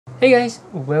Hey guys,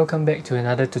 welcome back to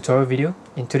another tutorial video.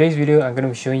 In today's video, I'm going to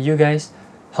be showing you guys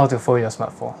how to fold your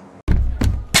Smart 4.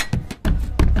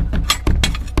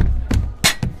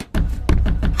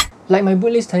 Like my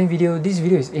bootlace tying video, this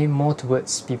video is aimed more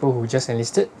towards people who just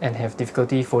enlisted and have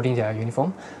difficulty folding their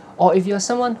uniform. Or if you're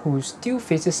someone who still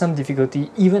faces some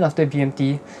difficulty even after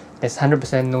BMT, there's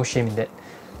 100% no shame in that.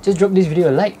 Just drop this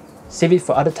video a like, save it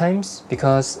for other times,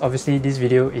 because obviously this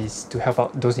video is to help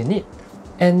out those in need.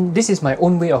 And this is my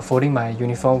own way of folding my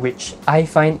uniform, which I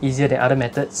find easier than other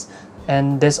methods.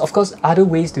 And there's of course other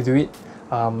ways to do it.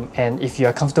 And if you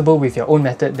are comfortable with your own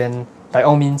method, then by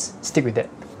all means, stick with that.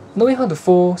 Knowing how to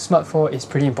fold Smart 4 is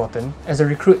pretty important. As a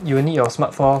recruit, you will need your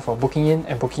Smart 4 for booking in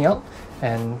and booking out.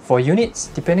 And for units,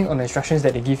 depending on the instructions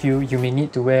that they give you, you may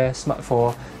need to wear Smart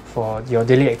 4 for your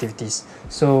daily activities.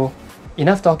 So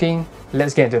enough talking,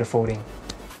 let's get into the folding.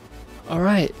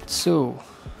 Alright, so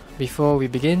before we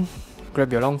begin, grab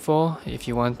your long 4. If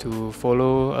you want to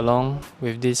follow along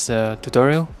with this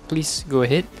tutorial, please go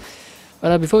ahead.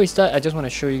 But before we start, I just want to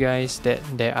show you guys that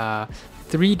there are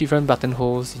 3 different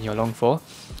buttonholes in your long 4.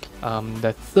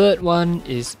 The third one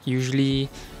is usually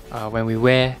when we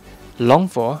wear long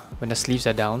 4, when the sleeves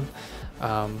are down.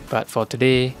 But for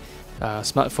today,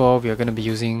 Smart 4, we are going to be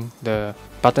using the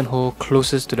buttonhole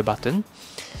closest to the button.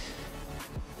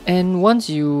 And once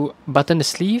you button the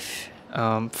sleeve,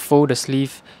 fold the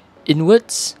sleeve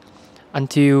inwards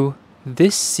until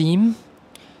this seam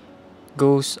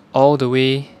goes all the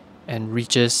way and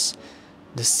reaches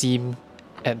the seam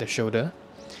at the shoulder.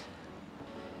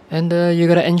 And you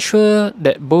gotta ensure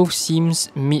that both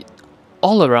seams meet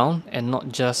all around and not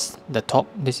just the top.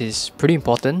 This is pretty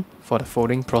important for the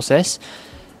folding process.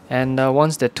 And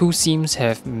once the 2 seams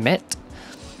have met,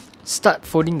 start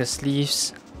folding the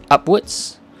sleeves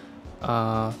upwards,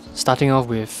 starting off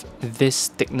with this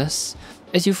thickness.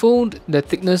 As you fold, the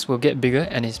thickness will get bigger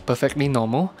and is perfectly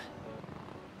normal.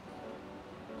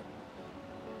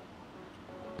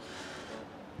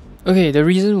 Okay, the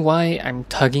reason why I'm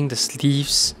tugging the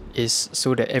sleeves is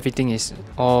so that everything is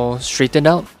all straightened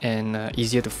out and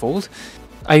easier to fold.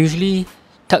 I usually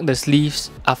tug the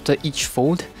sleeves after each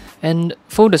fold and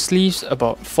fold the sleeves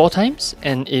about 4 times,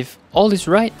 and if all is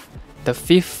right, the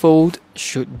 5th fold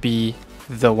should be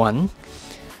the one.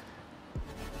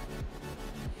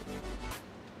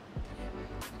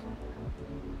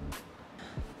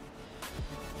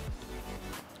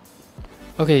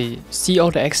 Okay, see all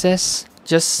the excess?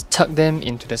 Just tuck them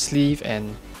into the sleeve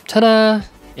and ta-da!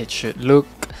 It should look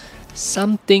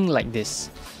something like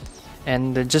this.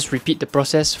 And just repeat the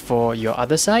process for your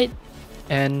other side.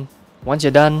 And once you're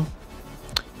done,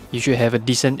 you should have a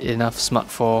decent enough Smart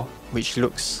 4, which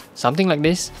looks something like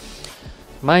this.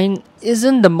 Mine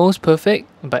isn't the most perfect,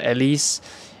 but at least,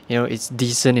 you know, it's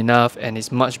decent enough and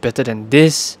it's much better than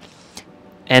this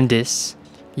and this.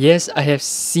 Yes, I have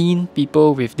seen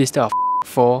people with this type of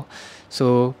 4,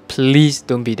 so please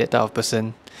don't be that type of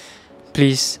person.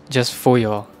 Please just fold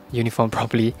your uniform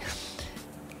properly.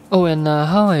 Oh, and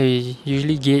how I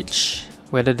usually gauge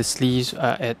whether the sleeves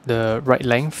are at the right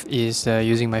length is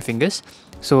using my fingers.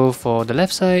 So for the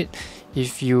left side,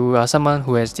 if you are someone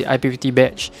who has the IPPT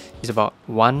badge, it's about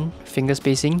 1 finger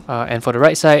spacing. And for the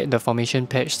right side, the formation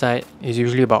patch side is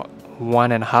usually about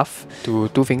 1.5 to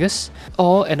 2 fingers.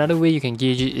 Or another way you can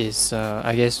gauge it is,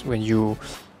 I guess, when you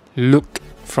look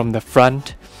from the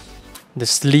front, the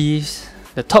sleeves,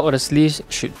 the top of the sleeves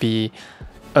should be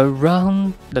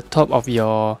around the top of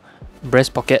your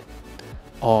breast pocket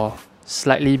or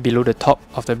slightly below the top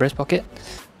of the breast pocket.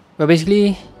 But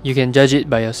basically, you can judge it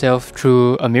by yourself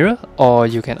through a mirror, or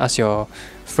you can ask your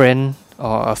friend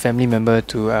or a family member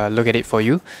to look at it for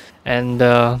you. And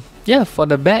yeah, for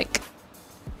the back,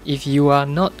 if you are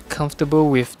not comfortable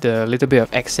with the little bit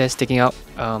of excess sticking out,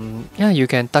 yeah, you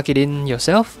can tuck it in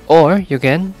yourself, or you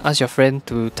can ask your friend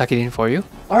to tuck it in for you.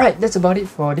 Alright, that's about it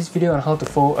for this video on how to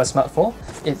fold a Smart 4.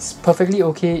 It's perfectly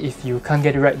okay if you can't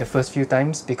get it right the first few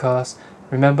times, because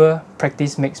remember,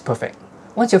 practice makes perfect.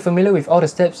 Once you're familiar with all the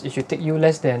steps, it should take you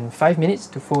less than 5 minutes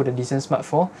to fold a decent Smart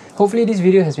 4. Hopefully this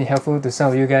video has been helpful to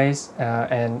some of you guys,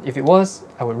 and if it was,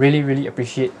 I would really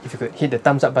appreciate if you could hit the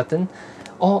thumbs up button,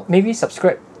 or maybe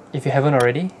subscribe if you haven't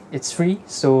already. It's free,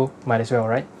 so might as well,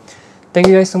 right? Thank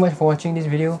you guys so much for watching this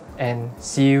video, and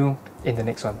see you in the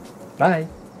next one.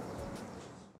 Bye!